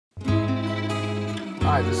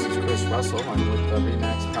Hi, this is Chris Russell. I'm with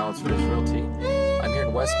Remax Palace Ridge Realty. I'm here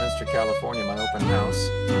in Westminster, California, my open house.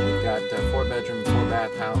 We've got a 4-bedroom,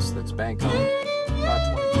 4-bath house that's bank owned.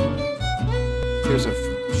 About 22. Here's a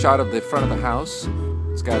shot of the front of the house.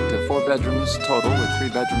 It's got 4 bedrooms total, with 3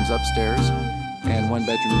 bedrooms upstairs and 1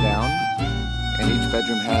 bedroom down. And each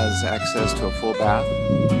bedroom has access to a full bath.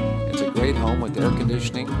 It's a great home with air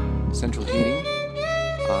conditioning, central heating,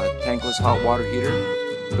 tankless hot water heater,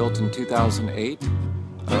 built in 2008.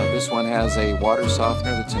 This one has a water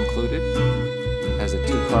softener that's included. Has a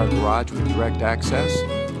 2-car garage with direct access.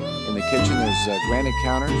 In the kitchen there's granite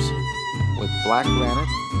counters with black granite,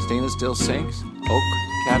 stainless steel sinks, oak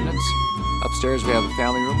cabinets. Upstairs we have a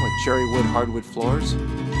family room with cherry wood hardwood floors.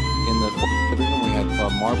 In the living room we have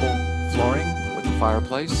marble flooring with a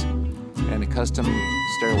fireplace and a custom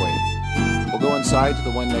stairway. We'll go inside to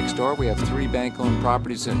the one next door. We have 3 bank-owned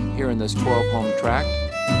properties here in this 12-home tract,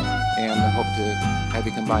 and I hope to have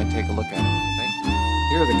you come by and take a look at them. Okay?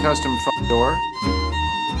 Here are the custom front door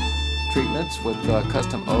treatments with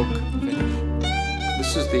custom oak finish.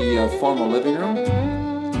 This is the formal living room,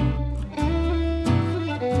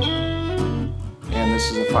 and this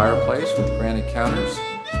is a fireplace with granite counters,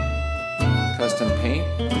 custom paint,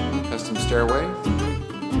 custom stairway,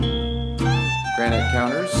 granite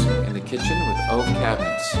counters in the kitchen with oak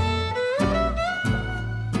cabinets.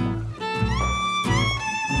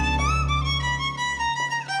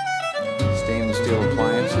 Stainless steel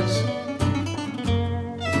appliances.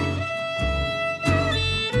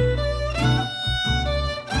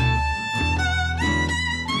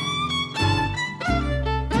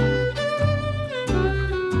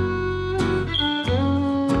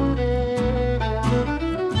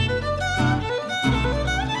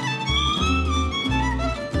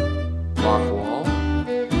 Block wall.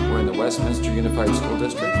 We're in the Westminster Unified School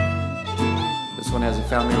District. This one has a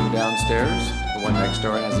family room downstairs. The one next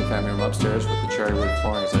door has a family room upstairs with the cherry wood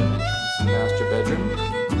flooring as I mentioned. This is the master bedroom.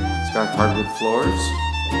 It's got hardwood floors.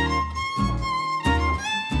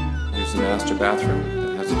 Here's the master bathroom.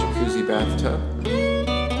 It has a jacuzzi bathtub,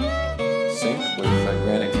 sink with a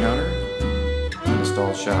granite counter, and a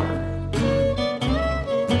stall shower.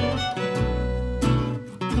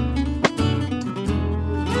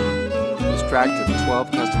 This tract of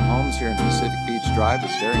 12 custom homes here in Pacific Beach Drive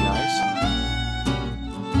is very nice.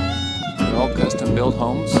 They're all custom built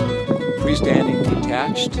homes, freestanding,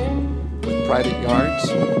 detached, with private yards.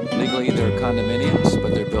 Legally they're condominiums,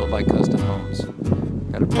 but they're built like custom homes.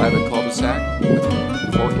 Got a private cul-de-sac with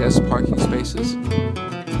 4 guest parking spaces.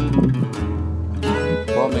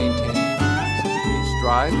 Well maintained. Pacific Beach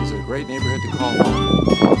Drive is a great neighborhood to call home.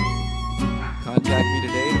 Contact me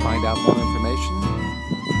today to find out more information.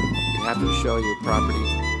 I'd be happy to show you a property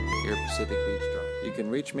here at Pacific Beach Drive. You can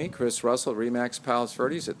reach me, Chris Russell, Remax Palace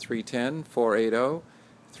Verdes at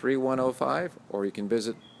 310-480-3105, or you can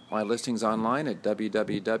visit my listings online at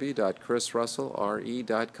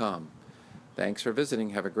www.chrisrussellre.com. Thanks for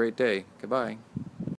visiting. Have a great day. Goodbye.